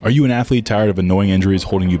Are you an athlete tired of annoying injuries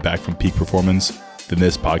holding you back from peak performance? Then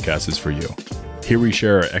this podcast is for you. Here we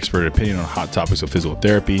share our expert opinion on hot topics of physical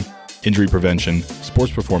therapy, injury prevention,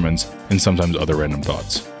 sports performance, and sometimes other random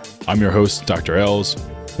thoughts. I'm your host, Dr. Els.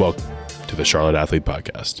 Welcome to the Charlotte Athlete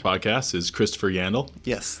Podcast. Podcast is Christopher Yandle.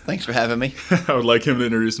 Yes, thanks for having me. I would like him to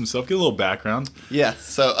introduce himself, get a little background. Yeah,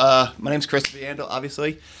 so my name's Christopher Yandle,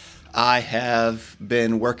 obviously. I have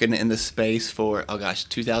been working in this space for,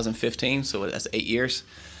 2015, so that's 8 years.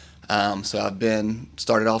 So I've been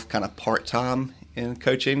started off kind of part-time in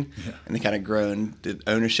coaching, and then kind of grown, did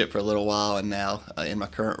ownership for a little while, and now in my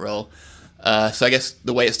current role. So I guess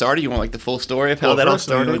the way it started, you want like the full story of how that all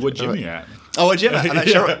started? What gym are you at? Oh, what gym? I'm at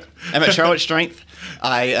Charlotte. I'm at Charlotte Strength.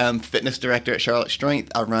 I am fitness director at Charlotte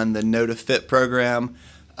Strength. I run the Know to Fit program.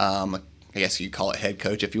 I guess you call it head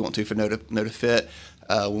coach if you want to for Know to Fit.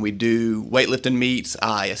 When we do weightlifting meets,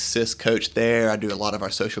 I assist coach there. I do a lot of our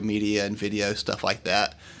social media and video stuff like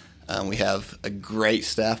that. We have a great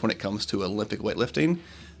staff when it comes to Olympic weightlifting.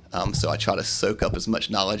 So I try to soak up as much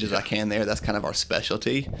knowledge as I can there. That's kind of our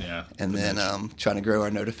specialty. Yeah. And then trying to grow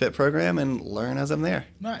our Know to Fit program and learn as I'm there.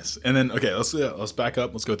 Nice. And then, okay, let's back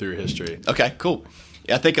up. Let's go through your history. Okay, cool.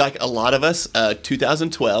 Yeah, I think like a lot of us,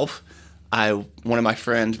 2012, one of my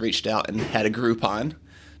friends reached out and had a Groupon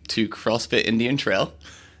to CrossFit Indian Trail.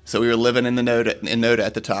 So we were living in Noda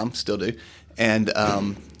at the time, still do. And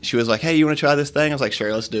she was like, hey, you want to try this thing? I was like,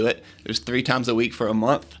 sure, let's do it. It was 3 times a week for a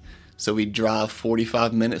month. So we drive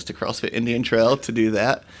 45 minutes to CrossFit Indian Trail to do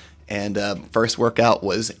that. And first workout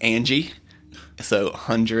was Angie. So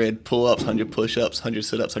 100 pull-ups, 100 push-ups, 100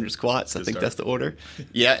 sit-ups, 100 squats. I think that's the order.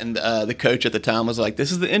 Yeah, and the coach at the time was like,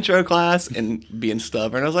 this is the intro class, and being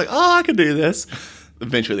stubborn. I was like, oh, I could do this.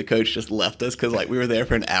 Eventually the coach just left us because like we were there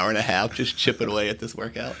for an hour and a half just chipping away at this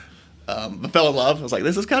workout. But fell in love. I was like,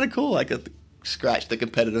 this is kind of cool. I could scratch the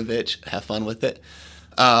competitive itch, have fun with it.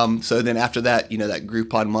 So then after that, that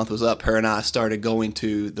Groupon month was up. Her and I started going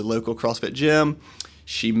to the local CrossFit gym.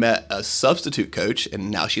 She met a substitute coach, and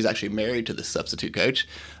now she's actually married to the substitute coach.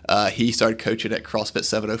 He started coaching at CrossFit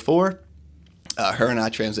 704. Her and I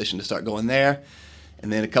transitioned to start going there.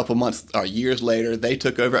 And then a couple months or years later, they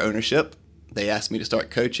took over ownership. They asked me to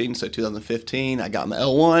start coaching. So 2015, I got my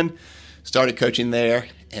L1, started coaching there.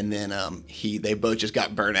 And then they both just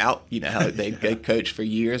got burnt out. You know how they coached for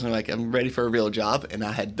years. And they're like, I'm ready for a real job. And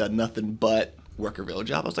I had done nothing but work a real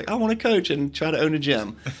job. I was like, I want to coach and try to own a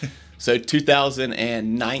gym. So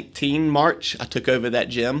 2019 March, I took over that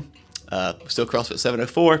gym, still CrossFit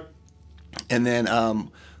 704. And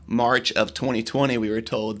then March of 2020, we were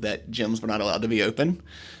told that gyms were not allowed to be open.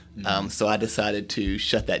 So I decided to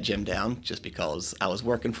shut that gym down just because I was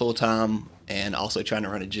working full time and also trying to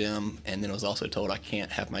run a gym. And then I was also told I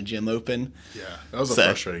can't have my gym open. Yeah, that was a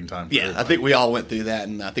frustrating time for everybody. I think we all went through that,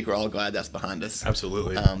 and I think we're all glad that's behind us.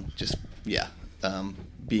 Absolutely.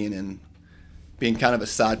 Being kind of a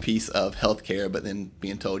side piece of healthcare, but then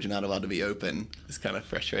being told you're not allowed to be open is kind of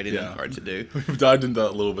frustrating and hard to do. We've dived into that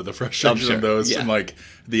a little bit, the frustration of those, and like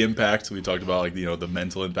the impact. We talked about like the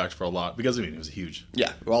mental impact for a lot, because it was a huge.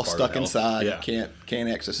 Yeah, we're all stuck inside. Yeah. Can't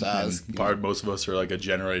exercise. And most of us are like a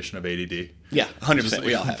generation of ADD. Yeah, 100%.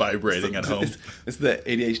 We all have vibrating at home. It's the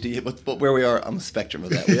ADHD, but where we are on the spectrum of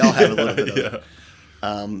that, we all have a little bit of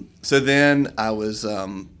it. So then I was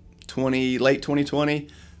late 2020.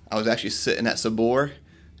 I was actually sitting at Sabor,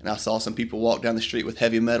 and I saw some people walk down the street with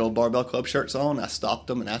Heavy Metal Barbell Club shirts on. I stopped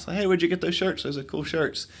them and asked, hey, where'd you get those shirts? Those are cool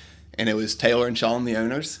shirts. And it was Taylor and Sean, the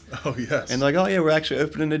owners. Oh, yes. And they're like, oh, yeah, we're actually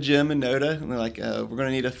opening a gym in Noda. And they're like, we're going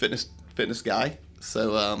to need a fitness guy,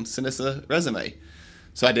 so send us a resume.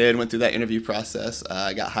 So I did, went through that interview process.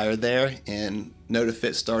 I got hired there, and Noda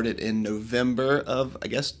Fit started in November of,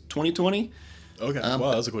 2020. Okay. Wow,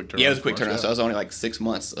 that was a quick turnaround. Yeah, it was a quick turnaround. So I was only like 6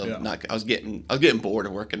 months of I was getting bored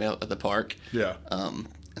of working out at the park. Yeah. And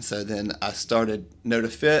so then I started Know to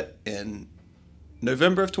Fit in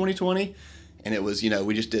November of 2020, and it was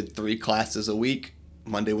we just did 3 classes a week.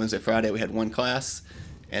 Monday, Wednesday, Friday we had 1 class,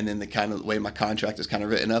 and then the kind of way my contract is kind of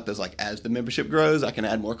written up is like as the membership grows, I can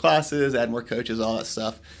add more classes, add more coaches, all that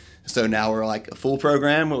stuff. So now we're like a full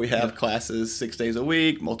program where we have classes 6 days a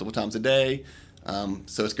week, multiple times a day.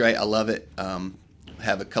 So it's great. I love it.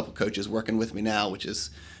 Have a couple coaches working with me now, which is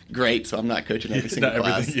great. So I'm not coaching every single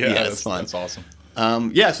class. Yeah, it's fun. That's awesome.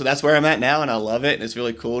 So that's where I'm at now, and I love it. And it's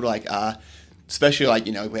really cool to especially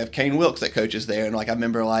we have Kane Wilkes that coaches there, and I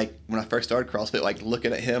remember when I first started CrossFit,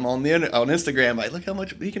 looking at him on Instagram, look how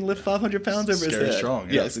much he can lift 500 pounds over his head. Strong.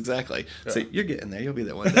 Yeah. Yes, exactly. Yeah. So you're getting there. You'll be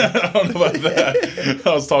there one day. I don't know about that.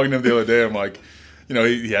 I was talking to him the other day. I'm like,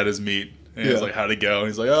 he had his meet And he was like, how'd it go? And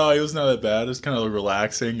he's like, oh, it was not that bad. It was kind of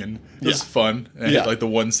relaxing and it was fun. And I hit like the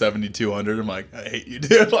 170, 200. I'm like, I hate you,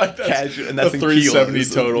 dude. Like that's casual, and that's the 370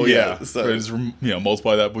 kilos. total. Yeah. So just,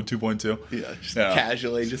 multiply that with 2.2. Yeah. Just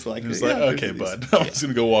casually, just like. It's like, okay, bud. I'm just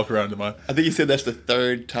gonna go walk around to my. I think he said that's the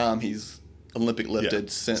third time he's Olympic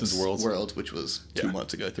lifted since Worlds, which was 2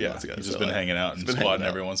 months ago, 3 months ago. He's just been hanging out and squatting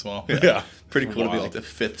every once in a while. Yeah. Pretty cool to be like the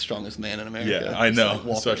 5th strongest man in America. Yeah, I know.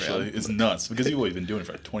 Like Especially, it's nuts because you've been doing it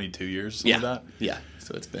for like 22 years. Like that. Yeah.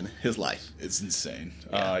 So it's been his life. It's insane.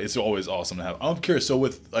 It's always awesome to have. I'm curious. So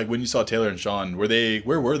with when you saw Taylor and Sean,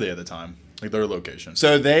 where were they at the time? Like their location.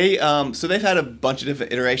 So they've had a bunch of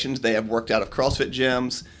different iterations. They have worked out of CrossFit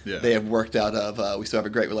gyms. Yeah. They have worked out of. We still have a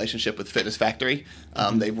great relationship with Fitness Factory.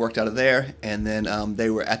 They've worked out of there, and then they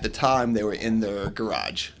were in their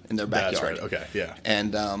garage in their backyard. That's right. Okay. Yeah.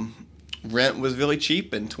 And rent was really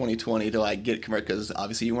cheap in 2020 to get converted because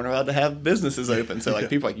obviously you weren't allowed to have businesses open. So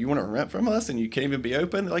people you want to rent from us and you can't even be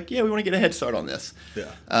open. They're like, yeah, we want to get a head start on this.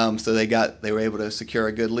 Yeah. So they were able to secure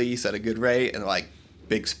a good lease at a good rate and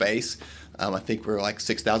big space. I think we're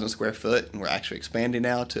 6,000 square foot, and we're actually expanding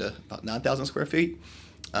now to about 9,000 square feet.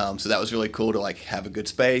 So that was really cool to have a good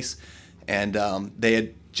space. And they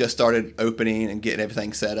had just started opening and getting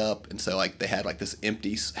everything set up, and so they had this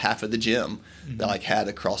empty half of the gym that had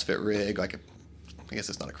a CrossFit rig, I guess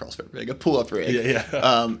it's not a CrossFit rig, a pull-up rig.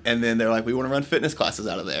 Yeah. And then they're like, we want to run fitness classes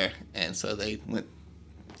out of there, and so they went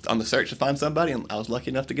on the search to find somebody, and I was lucky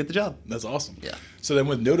enough to get the job. That's awesome. Yeah. So then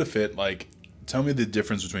with NotaFit, tell me the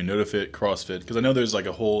difference between NotaFit, CrossFit, because I know there's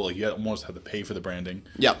a whole, you almost have to pay for the branding.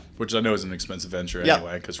 Yeah. Which I know is an expensive venture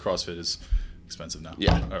anyway, because CrossFit is expensive now.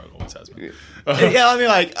 Yeah. Or it always has been. Yeah, I mean,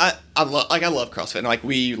 I love CrossFit, and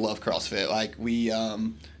we love CrossFit. We,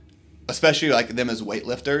 especially them as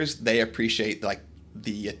weightlifters, they appreciate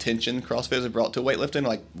the attention CrossFit has brought to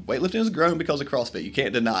weightlifting. Weightlifting has grown because of CrossFit. You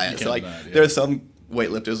can't deny it. There's some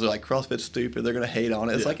weightlifters are CrossFit's stupid. They're gonna hate on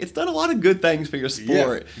it. It's it's done a lot of good things for your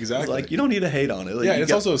sport. Yeah, exactly. It's you don't need to hate on it.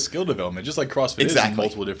 It's also a skill development, just like CrossFit is in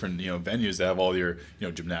multiple different venues that have all your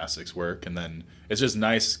gymnastics work, and then it's just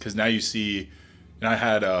nice because now you see. And I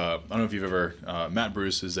had I don't know if you've ever Matt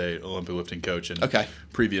Bruce is a Olympic lifting coach and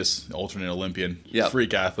previous alternate Olympian,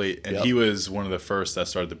 freak athlete, and he was one of the first that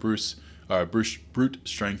started the Bruce Brute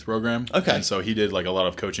Strength program. Okay, and so he did a lot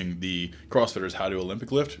of coaching the CrossFitters how to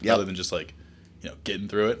Olympic lift rather than just getting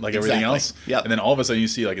through it everything else. Yep. And then all of a sudden you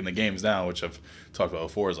see in the games now, which I've talked about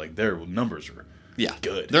before, is their numbers are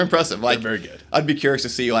good. They're impressive. They're very good. I'd be curious to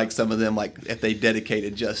see some of them if they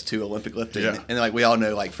dedicated just to Olympic lifting. Yeah. And we all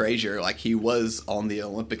know Frazier, he was on the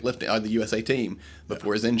Olympic lifting or the USA team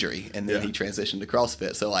before his injury, and then he transitioned to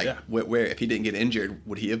CrossFit. So where if he didn't get injured,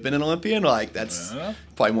 would he have been an Olympian? That's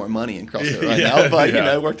probably more money in CrossFit right now. But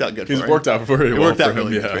it worked out good for him. He's worked out very well. It worked out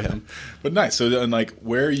really good for him. But nice. So then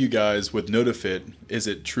where are you guys with NotaFit? Is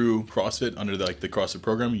it true CrossFit under the CrossFit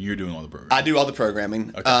program? You're doing all the programming. I do all the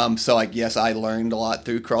programming. Okay. So yes, I learned a lot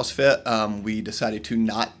through CrossFit. We decided to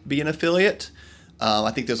not be an affiliate.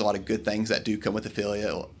 I think there's a lot of good things that do come with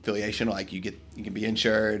affiliation. You can be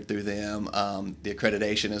insured through them. The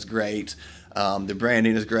accreditation is great. The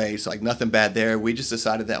branding is great. So nothing bad there. We just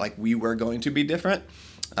decided that we were going to be different.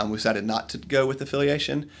 We decided not to go with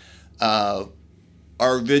affiliation. Our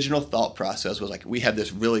original thought process was we have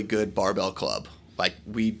this really good barbell club.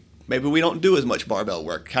 Maybe we don't do as much barbell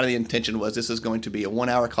work. Kind of the intention was this is going to be a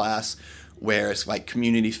 1-hour class where it's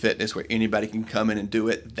community fitness where anybody can come in and do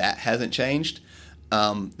it. That hasn't changed.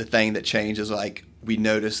 The thing that changed is we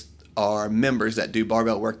noticed our members that do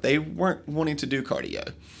barbell work, they weren't wanting to do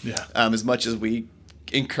cardio. Yeah. As much as we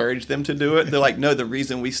encouraged them to do it, they're no, the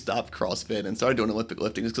reason we stopped CrossFit and started doing Olympic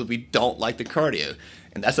lifting is because we don't like the cardio.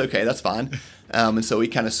 And that's okay, that's fine. And so we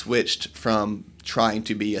kind of switched from trying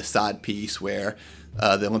to be a side piece where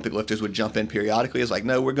the Olympic lifters would jump in periodically. It's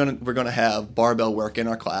no, we're gonna have barbell work in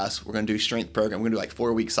our class. We're gonna do strength program. We're gonna do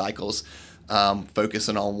 4-week cycles,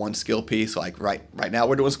 focusing on one skill piece. Right now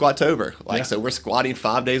we're doing Squattober. So we're squatting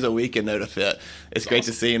 5 days a week in NotaFit. It's great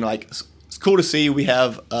to see, and it's cool to see. We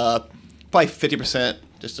have probably 50%,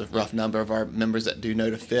 just a rough number of our members that do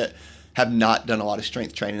NotaFit have not done a lot of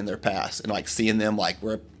strength training in their past, and seeing them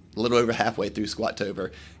we're a little over halfway through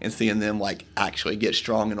Squattober and seeing them actually get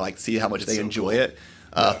strong and see how much they enjoy it.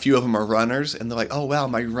 A few of them are runners, and they're oh wow,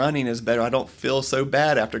 my running is better. I don't feel so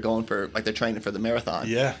bad after going for they're training for the marathon.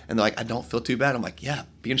 Yeah, and they're I don't feel too bad. I'm yeah,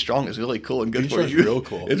 being strong is really cool and good for you. Being real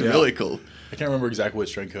cool. It's really cool. I can't remember exactly what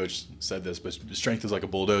strength coach said this, but strength is like a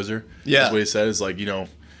bulldozer. Yeah, that's what he said. Is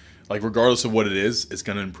like regardless of what it is, it's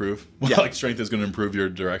going to improve. Yeah. Like strength is going to improve your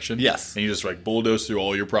direction. Yes. And you just like bulldoze through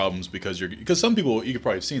all your problems because some people, you could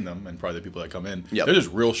probably have seen them, and probably the people that come in, Yep. they're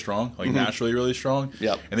just real strong, like naturally really strong.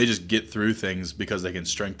 Yep. And they just get through things because they can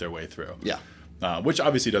strength their way through. Yeah. Which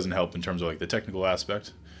obviously doesn't help in terms of like the technical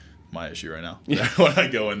aspect. My issue right now. Yeah. When I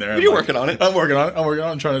go in there, You're working on it. I'm working on it.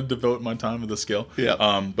 I'm trying to devote my time to the skill.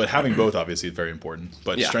 Yeah. But having both obviously is very important.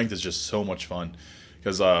 But Yeah. strength is just so much fun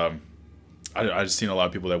because I've seen a lot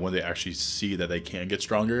of people that when they actually see that they can get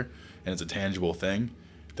stronger and it's a tangible thing,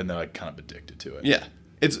 then they're like kind of addicted to it. Yeah.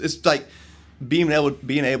 It's like being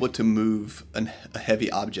able to move a heavy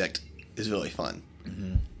object is really fun.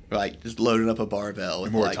 Mm-hmm. Like just loading up a barbell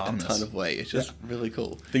with like autonomous. A ton of weight. It's just really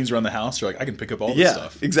cool. Things around the house, you're like, I can pick up all this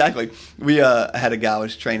stuff. Yeah, exactly. We had a guy I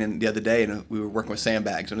was training the other day, and we were working with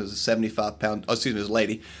sandbags, and it was a 75-pound, it was a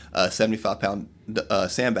lady, 75-pound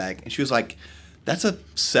sandbag, and she was like, that's a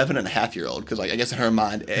 7.5-year-old, because like I guess in her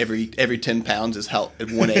mind every 10 pounds is how at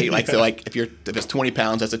 1/8. Like so, like if it's 20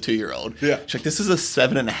 pounds, that's a 2-year-old. Yeah. She's like, this is a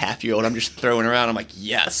 7.5-year-old. I'm just throwing around. I'm like,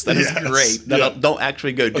 yes, that is great. Don't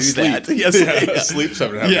actually go do that. Yes, sleep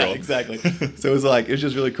 7.5-year-old. Yeah, exactly. So it was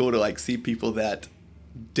just really cool to like see people that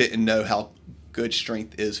didn't know how good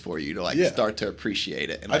strength is for you to like start to appreciate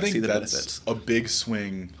it and like see the benefits. A big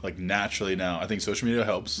swing like naturally now. I think social media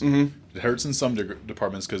helps. It hurts in some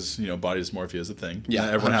departments because body dysmorphia is a thing. Yeah,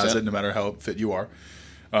 everyone 100%. has it no matter how fit you are.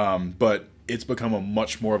 But it's become a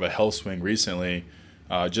much more of a health swing recently,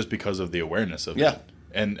 just because of the awareness of it.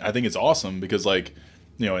 And I think it's awesome because like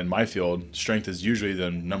in my field, strength is usually the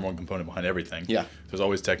number one component behind everything. Yeah, there's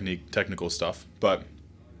always technical stuff, but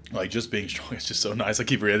like just being strong is just so nice. I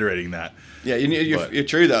keep reiterating that. Yeah, you're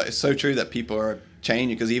true though. It's so true that people are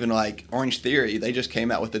changing because even like Orange Theory, they just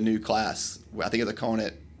came out with a new class. I think they're calling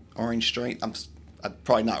it Orange Strength. I'm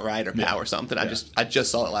probably not right or Power or something. Yeah. I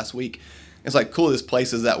just saw it last week. It's like cool. There's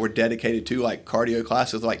places that were dedicated to like cardio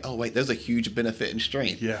classes. Like, oh wait, there's a huge benefit in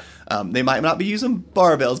strength. Yeah. They might not be using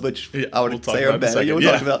barbells, which I would say are better. We'll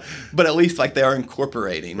talk about, but at least like they are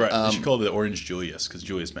incorporating. Right. You should call it the Orange Julius because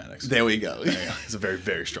Julius Maddox. There we go. He's a very,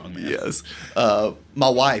 very strong man. Yes. My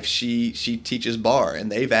wife, she teaches bar,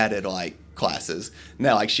 and they've added like classes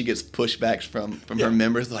now. Like she gets pushbacks from her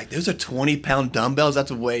members. Like, those are 20-pound dumbbells.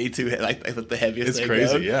 That's way too heavy. Like the heaviest. It's they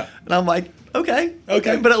crazy. Go. Yeah. And I'm like, okay,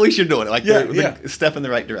 but at least you're doing it. Like, they're step in the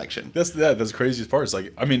right direction. That's the craziest part. It's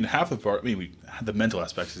like, I mean, half the part. I mean, the mental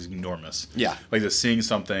aspect is enormous. Yeah. Like just seeing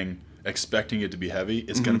something, expecting it to be heavy,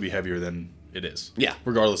 it's going to be heavier than it is. Yeah.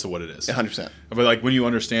 Regardless of what it is. 100%. But like when you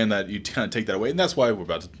understand that, you kind of take that away, and that's why we're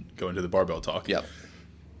about to go into the barbell talk. Yep.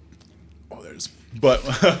 Oh, there's. But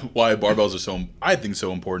why barbells are I think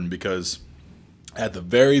so important because at the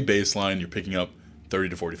very baseline, you're picking up 30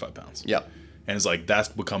 to 45 pounds. Yep. And it's like that's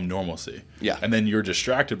become normalcy. Yeah. And then you're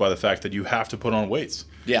distracted by the fact that you have to put on weights.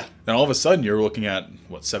 Yeah. Then all of a sudden you're looking at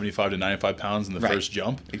 75 to 95 pounds in the first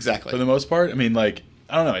jump. Exactly. For the most part. I mean, like,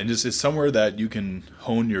 I don't know. And it's somewhere that you can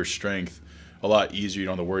hone your strength a lot easier. You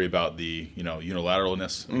don't have to worry about the,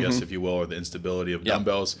 unilateralness, I guess, if you will, or the instability of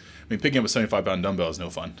dumbbells. I mean, picking up a 75-pound dumbbell is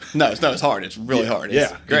no fun. No, it's hard. It's really hard.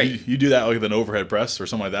 It's great. You do that like with an overhead press or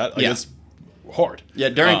something like that. Like, it's hard. Yeah,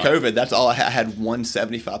 during COVID, that's all I had. I had one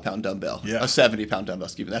 75-pound dumbbell. Yeah. A 70-pound dumbbell,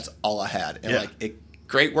 excuse me. That's all I had. And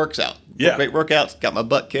great works out. Yeah. Great workouts. Got my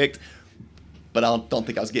butt kicked. But I don't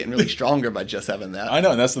think I was getting really stronger by just having that. I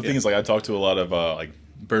know, and that's the thing is like I talk to a lot of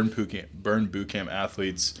burn boot camp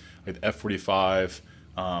athletes, like F45,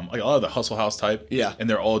 like a lot of the hustle house type. Yeah. And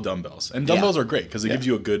they're all dumbbells. And dumbbells are great because it gives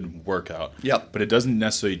you a good workout. Yep. But it doesn't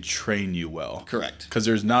necessarily train you well. Correct. Because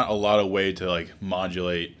there's not a lot of way to like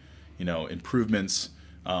modulate, improvements.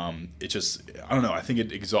 It just, I don't know, I think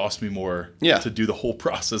it exhausts me more to do the whole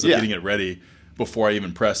process of getting it ready before I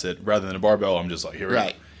even press it, rather than a barbell. I'm just like, here we go.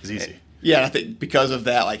 It's easy. Yeah, and I think because of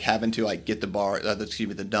that, like having to like get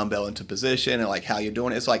the dumbbell into position and like how you're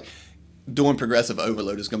doing it, it's like doing progressive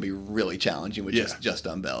overload is going to be really challenging with just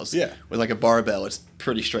dumbbells. Yeah. With like a barbell, it's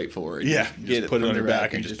pretty straightforward. Yeah. You just put it on your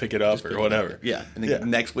back and just pick it up or whatever. Yeah. And then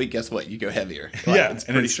next week, guess what? You go heavier. It's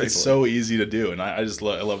pretty straightforward. It's so easy to do. And I just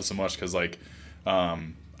I love it so much because like I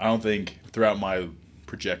don't think throughout my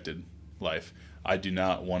projected life, I do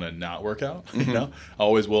not want to not work out. I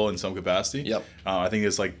always will in some capacity. Yep. I think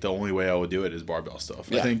it's like the only way I would do it is barbell stuff.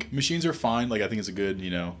 Yeah. I think machines are fine. Like I think it's a good,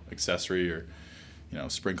 accessory or,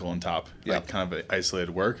 sprinkle on top, like kind of isolated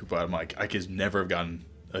work. But I'm like, I could never have gotten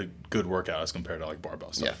a good workout as compared to like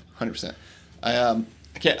barbell stuff. Yeah, 100%. I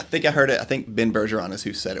think I heard it. I think Ben Bergeron is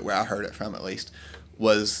who said it. Where I heard it from, at least,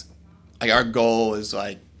 was like our goal is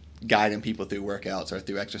like guiding people through workouts or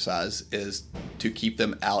through exercise is to keep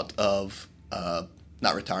them out of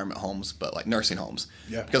not retirement homes, but like nursing homes.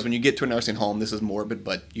 Yeah. Because when you get to a nursing home, this is morbid,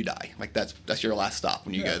 but you die. Like that's your last stop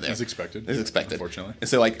when you go there. As expected. It's expected. Unfortunately. And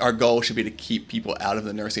so like our goal should be to keep people out of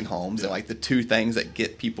the nursing homes. And like the two things that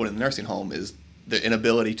get people in the nursing home is the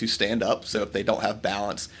inability to stand up. So if they don't have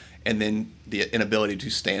balance, and then the inability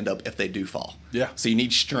to stand up if they do fall. Yeah. So you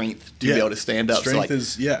need strength to be able to stand up. Strength so like,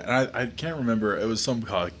 is, and I can't remember. It was some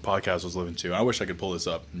podcast I was listening to. I wish I could pull this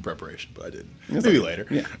up in preparation, but I didn't. Maybe later.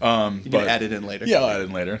 Yeah. You but can add it in later. Yeah, I'll add it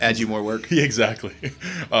in later. Add you more work. Yeah, exactly.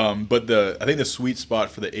 But I think the sweet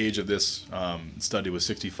spot for the age of this study was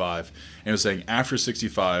 65. And it was saying after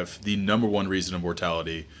 65, the number one reason of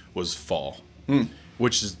mortality was fall.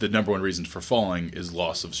 Which is the number one reason for falling is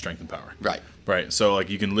loss of strength and power. Right. So like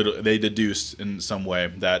you can they deduced in some way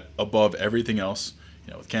that above everything else,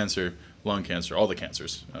 with cancer, lung cancer, all the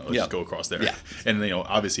cancers, let's just go across there. Yeah. And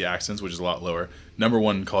obviously accidents, which is a lot lower. Number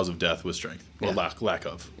one cause of death was strength or lack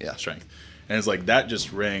of strength. And it's like that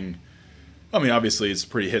just rang. I mean, obviously it's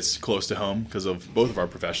hits close to home because of both of our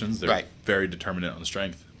professions. They're very determinant on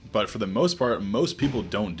strength. But for the most part, most people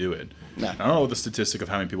don't do it. No. I don't know the statistic of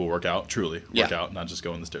how many people work out, not just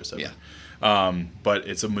go in the stair step. But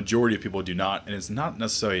it's a majority of people do not, and it's not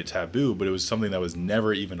necessarily a taboo, but it was something that was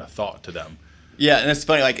never even a thought to them. Yeah, and it's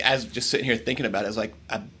funny, like as just sitting here thinking about it, it's like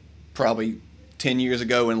probably 10 years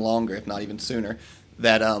ago and longer, if not even sooner,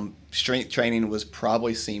 that strength training was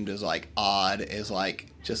probably seemed as like odd, as like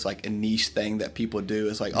just like a niche thing that people do.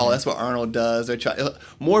 It's like, oh, that's what Arnold does. They're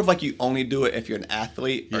more of like you only do it if you're an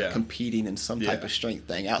athlete or competing in some type of strength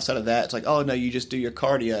thing. Outside of that, it's like, oh no, you just do your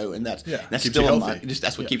cardio, and that's still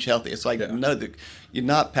that's what keeps you healthy. It's like no, you're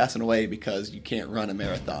not passing away because you can't run a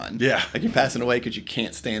marathon. Yeah, like you're passing away because you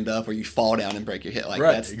can't stand up or you fall down and break your hip. Like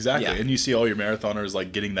exactly. And you see all your marathoners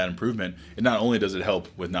like getting that improvement. And not only does it help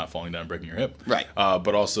with not falling down and breaking your hip,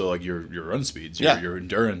 but also like your run speeds, your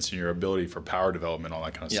endurance, and your ability for power development, all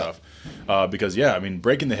that kind of stuff. Because I mean,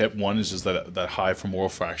 breaking the hip, one is just that high femoral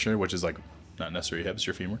fracture, which is like not necessarily hip, it's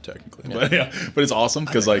your femur technically, but it's awesome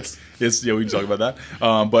because like it's we can talk about that.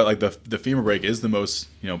 But like the femur break is the most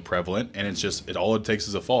prevalent, and it's just all it takes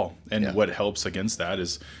is a fall, and what helps against that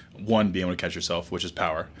is one, being able to catch yourself, which is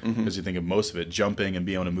power, because you think of most of it, jumping and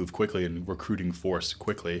being able to move quickly and recruiting force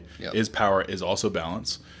quickly is power, is also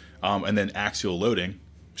balance, and then axial loading.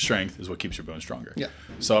 Strength is what keeps your bones stronger. Yeah.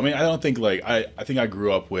 So I mean, I don't think like I think I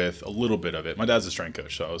grew up with a little bit of it. My dad's a strength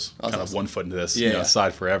coach, so I was kind of one foot into this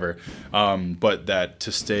side forever. But that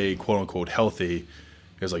to stay quote unquote healthy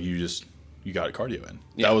is like you got cardio in.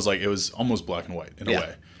 That was like it was almost black and white in a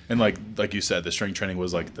way. And like you said, the strength training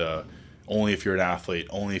was like the only if you're an athlete,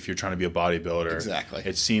 only if you're trying to be a bodybuilder. Exactly.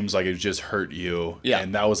 It seems like it just hurt you. Yeah.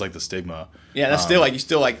 And that was like the stigma. Yeah, that's still like you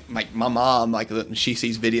still like my mom, like when she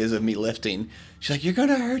sees videos of me lifting, she's like, "You're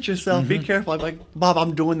gonna hurt yourself. Be careful." I'm like, "Bob,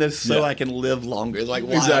 I'm doing this so I can live longer." It's like,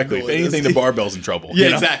 why exactly. If anything, the barbell's in trouble.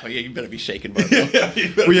 Exactly. Yeah, you better be shaking barbell.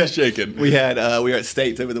 You better be shaking. We were at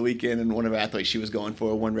States over the weekend, and one of our athletes, she was going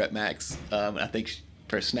for a 1 rep max. I think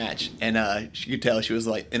for a snatch, and you could tell she was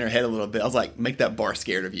like in her head a little bit. I was like, "Make that bar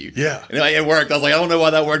scared of you." Yeah, and it worked. I was like, "I don't know why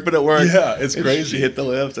that worked, but it worked." Yeah, it's crazy. She hit the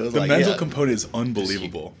lift. So the mental component is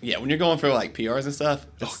unbelievable. Yeah, when you're going for like PRs and stuff,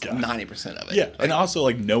 it's 90% of it. Yeah, and also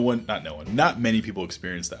like not many people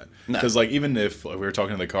experience that because like even if we were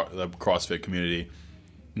talking to the CrossFit community.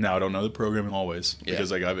 Now I don't know the programming always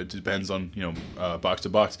because like it depends on box to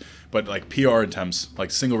box, but like PR attempts,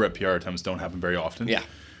 like single rep PR attempts, don't happen very often. Yeah.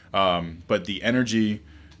 But the energy,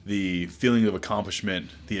 the feeling of accomplishment,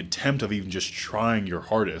 the attempt of even just trying your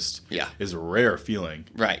hardest is a rare feeling.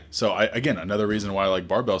 Right. So again, another reason why I like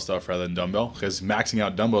barbell stuff rather than dumbbell, because maxing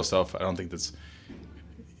out dumbbell stuff, I don't think that's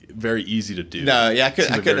very easy to do. No, yeah,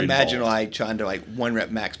 I could imagine like trying to like 1 rep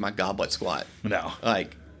max my goblet squat. No.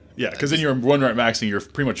 Like. Yeah, because then you're 1 rep maxing, you're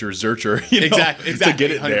pretty much your Zercher, exactly, to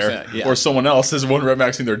get it there. Yeah. Or someone else is 1 rep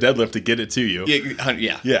maxing their deadlift to get it to you.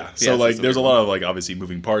 Yeah. So like there's a lot of like obviously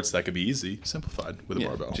moving parts that could be easy, simplified with a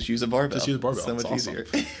barbell. Just use a barbell. So much easier.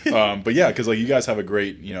 But yeah, because like you guys have a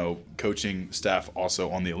great, coaching staff also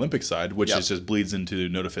on the Olympic side, which just bleeds into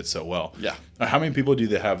NotaFit so well. Yeah. How many people do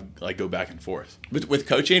they have like go back and forth? With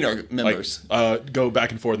coaching or members? Like, go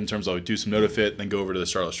back and forth in terms of like, do some NotaFit, then go over to the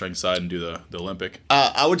Charlotte Strength side and do the Olympic?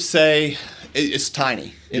 I would say it's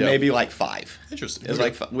tiny. It may be like 5. Interesting. It's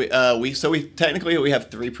like we technically have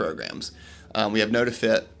 3 programs. We have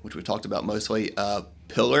NotaFit, which we talked about mostly.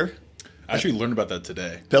 Pillar. I actually learned about that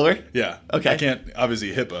today. Pillar? Yeah. Okay. I can't,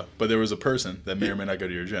 obviously HIPAA, but there was a person that may or may not go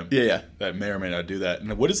to your gym. Yeah. That may or may not do that.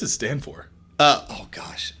 And what does it stand for? Oh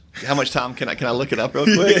gosh. How much time can I look it up real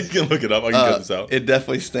quick? Yeah, you can look it up. I can cut this out. It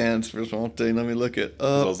definitely stands for something. Let me look it up.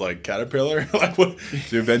 So I was like caterpillar. Like what?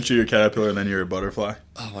 So eventually you're a caterpillar and then you're a butterfly.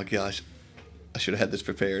 Oh my gosh. I should have had this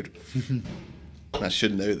prepared. I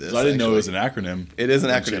should know this. I didn't know it was an acronym. It is an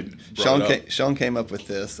acronym. Sean came up with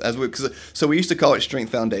this so we used to call it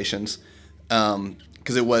Strength Foundations,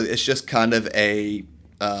 because it's just kind of a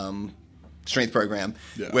strength program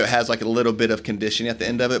where it has like a little bit of conditioning at the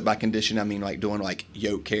end of it. By condition, I mean like doing like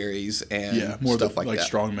yoke carries and more stuff like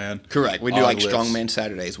that. Strongman. Correct. We do like strongman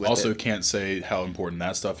Saturdays with also it. Can't say how important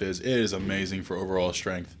that stuff is. It is amazing for overall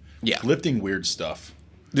strength. Yeah. Lifting weird stuff.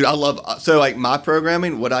 Dude, I love so like my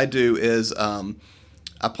programming. What I do is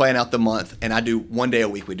I plan out the month and I do 1 day a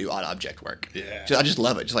week. We do odd object work. Yeah, I just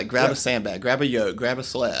love it. Just like grab a sandbag, grab a yoke, grab a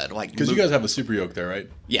sled. Like because you guys have a super yoke there, right?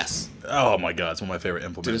 Yes. Oh my god, it's one of my favorite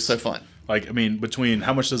implements. Dude, it's so fun. Like, I mean, between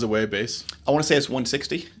how much does it weigh base? I want to say it's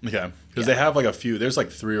 160. Okay, because they have like a few. There's like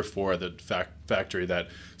 3 or 4 at the factory that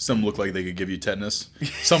some look like they could give you tetanus.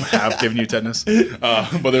 Some have given you tetanus,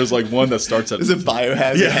 but there's like one that starts at. Is it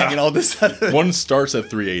biohazard hanging all this? One starts at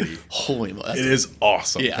 380. Holy moly! It is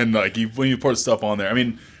awesome. Yeah, and like when you put stuff on there, I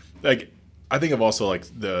mean, like I think of also like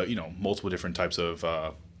the multiple different types of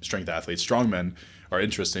strength athletes. Strongmen are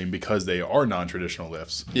interesting because they are non-traditional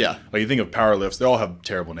lifts. Yeah. Like you think of power lifts, they all have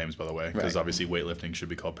terrible names, by the way, because obviously weightlifting should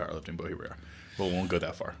be called powerlifting, but here we are. Well, we won't go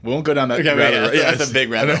that far. We won't go down that rabbit hole. That's a big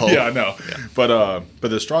rabbit hole. Yeah, I know. Yeah. But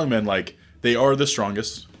the strongmen, like, they are the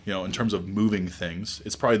strongest, in terms of moving things.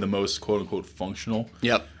 It's probably the most quote-unquote functional.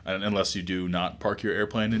 Yep. Unless you do not park your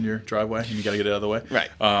airplane in your driveway and you got to get it out of the way. Right.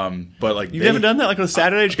 But like You've never done that? Like on a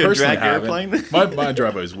Saturday, just go drag your airplane? My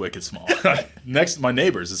driveway is wicked small. My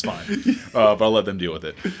neighbor's is fine. But I'll let them deal with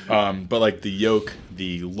it. But like the yoke,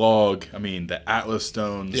 the log, I mean, the Atlas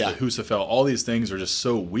stones, the Husafell, all these things are just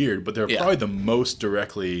so weird, but they're probably the most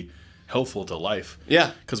directly helpful to life.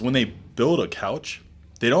 Yeah. Because when they build a couch,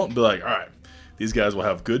 they don't be like, all right, these guys will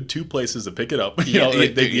have good 2 places to pick it up. They have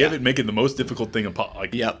it make it the most difficult thing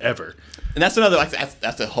ever. And that's another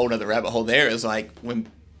that's a whole other rabbit hole. There is like when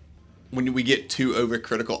we get too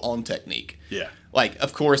overcritical on technique. Yeah. Like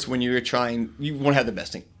of course when you're trying, you want to have the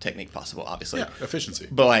best technique possible, obviously. Yeah, efficiency.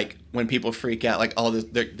 But like when people freak out, like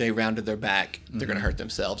they rounded their back, they're gonna hurt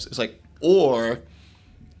themselves. It's like or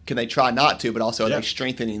can they try not to, but also are they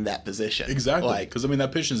strengthening that position? Exactly. Because,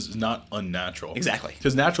 that position is not unnatural. Exactly.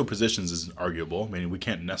 Because natural positions is arguable. I mean, we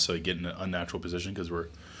can't necessarily get in an unnatural position because we're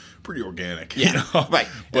pretty organic. Yeah. Right.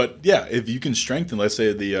 But, if you can strengthen, let's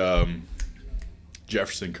say, the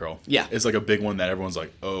Jefferson curl. Yeah. It's like a big one that everyone's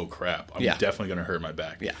like, oh, crap. I'm definitely going to hurt my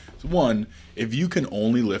back. Yeah. So one, if you can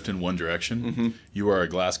only lift in one direction, you are a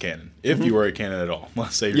glass cannon. If you are a cannon at all.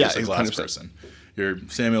 Let's say you're just a glass 100%. Person. You're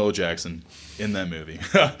Samuel L. Jackson in that movie.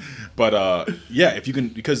 But if you can,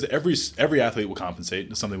 because every athlete will compensate.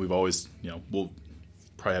 It's something we've always, we'll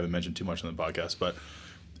probably haven't mentioned too much on the podcast, but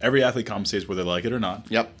every athlete compensates whether they like it or not.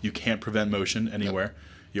 Yep. You can't prevent motion anywhere. Yep.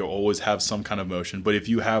 You'll always have some kind of motion. But if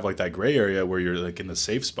you have like that gray area where you're like in the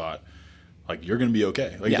safe spot, like you're going to be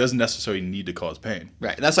okay. Like it doesn't necessarily need to cause pain.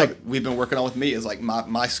 Right. And that's like we've been working on with me is like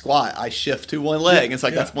my squat, I shift to one leg. And it's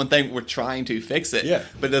like that's one thing we're trying to fix it. Yeah.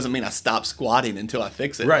 But it doesn't mean I stop squatting until I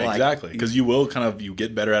fix it. Right, exactly. Because you will you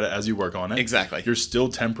get better at it as you work on it. Exactly. You're still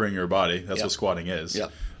tempering your body. That's what squatting is. Yeah.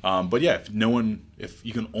 But if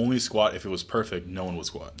you can only squat if it was perfect, no one would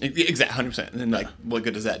squat. Exactly, 100%. And then what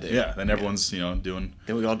good does that do? Yeah, then everyone's doing. Then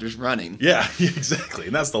we're all just running. Yeah, exactly.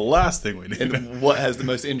 And that's the last thing we need. And what has the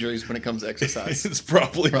most injuries when it comes to exercise? It's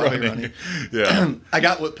probably running. Yeah. I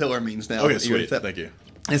got what pillar means now. Okay, sweet. Thank you.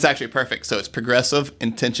 It's actually perfect. So it's progressive,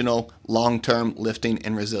 intentional, long-term lifting,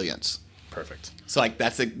 and resilience. Perfect. So like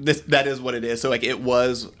that is what it is. So like it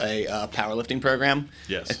was a powerlifting program.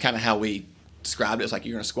 Yes. It's kind of how we described it. It's like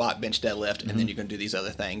you're going to squat, bench, deadlift, and then you're going to do these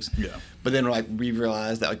other things. Yeah. But then we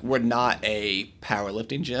realized that we're not a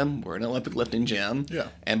powerlifting gym. We're an Olympic lifting gym. Yeah.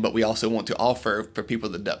 But we also want to offer for people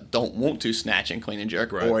that don't want to snatch and clean and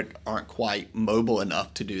jerk or aren't quite mobile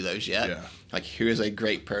enough to do those yet. Yeah. Like here's a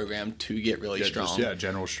great program to get really strong. Just,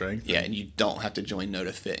 general strength. Yeah, and you don't have to join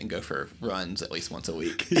Nota Fit and go for runs at least once a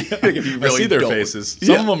week. Yeah. If you really I see their faces.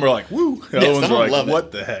 Some of them are like, woo. The other ones are like,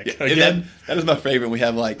 what the heck? Yeah. Again? That is my favorite. We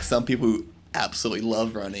have like some people who absolutely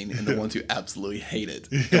love running and the ones who absolutely hate it.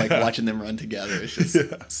 Like watching them run together, it's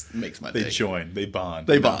just makes my day. They join, they bond.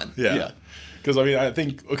 They bond. Yeah. Because I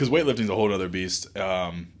think because weightlifting is a whole other beast.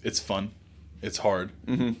 It's fun, it's hard.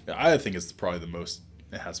 Mm-hmm. I think it's probably the most.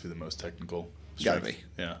 It has to be the most technical. Strength. Gotta be.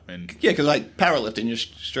 Yeah, because like powerlifting, you're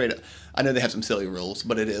straight up. I know they have some silly rules,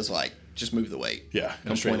 but it is like just move the weight. Yeah,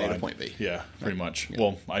 from point A to point B. Yeah, pretty much. Yeah.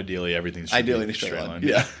 Well, ideally everything's in a straight line.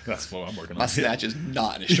 Yeah, that's what I'm working on. My snatch is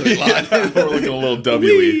not in a straight line. We're looking a little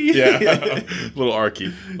W-y. Yeah, a little archy,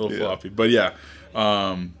 a little floppy. But yeah,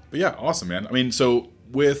 awesome, man. I mean, so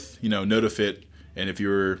with Nota Fit, and if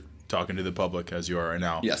you're talking to the public as you are right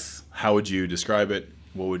now. Yes. How would you describe it?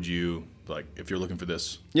 What would you like if you're looking for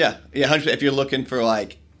this? Yeah, 100%. If you're looking for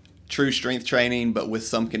like true strength training, but with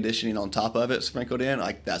some conditioning on top of it sprinkled in,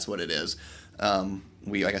 like that's what it is.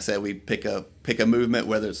 Like I said, we pick a movement,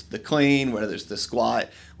 whether it's the clean, whether it's the squat.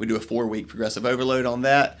 We do a 4-week progressive overload on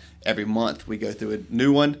that. Every month we go through a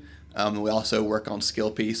new one. We also work on skill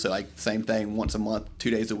piece. So like same thing, once a month, 2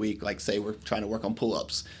 days a week. Like say we're trying to work on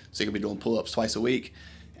pull-ups. So you're going to be doing pull-ups twice a week.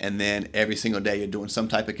 And then every single day you're doing some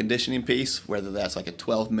type of conditioning piece, whether that's like a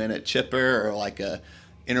 12-minute chipper or like a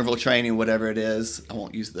interval training, whatever it is. I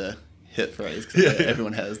won't use the HIIT phrase because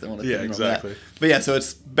everyone has their own opinion exactly. on that. But yeah, so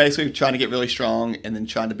it's basically trying to get really strong and then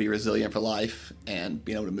trying to be resilient for life and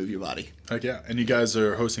being able to move your body. Heck yeah. And you guys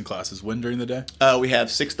are hosting classes when during the day? We have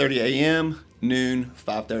 6:30 a.m., noon,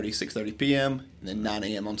 5:30, 6:30 p.m., and then 9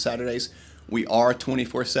 a.m. on Saturdays. We are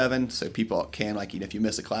 24/7, so people can, like, if you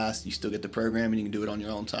miss a class, you still get the program and you can do it on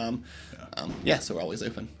your own time. So we're always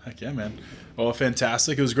open. Heck yeah, man. Well,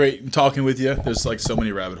 fantastic. It was great talking with you. There's like so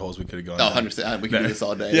many rabbit holes we could have gone down. 100%. We can do this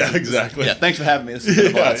all day. Yeah, exactly. Yeah, thanks for having me. This has been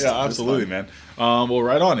a blast. Yeah, absolutely, man. Well,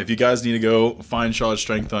 right on. If you guys need to go find Charlotte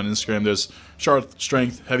Strength on Instagram, there's Charlotte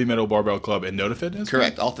Strength, Heavy Metal Barbell Club, and Nota Fitness.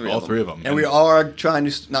 Correct, all three of them. And we are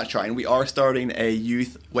starting a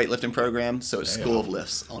youth weightlifting program, so it's School of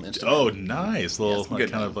Lifts on Instagram. Oh, nice. Little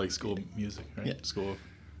good kind of like school music, right? Yeah. School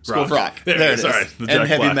of Rock. There it is. Sorry. And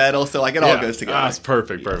heavy metal, so like it all goes together. That's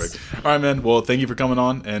perfect. Yes. All right, man. Well, thank you for coming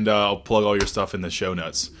on, and I'll plug all your stuff in the show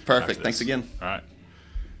notes. Perfect. Thanks again. All right.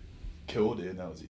 Cool, dude. That was easy.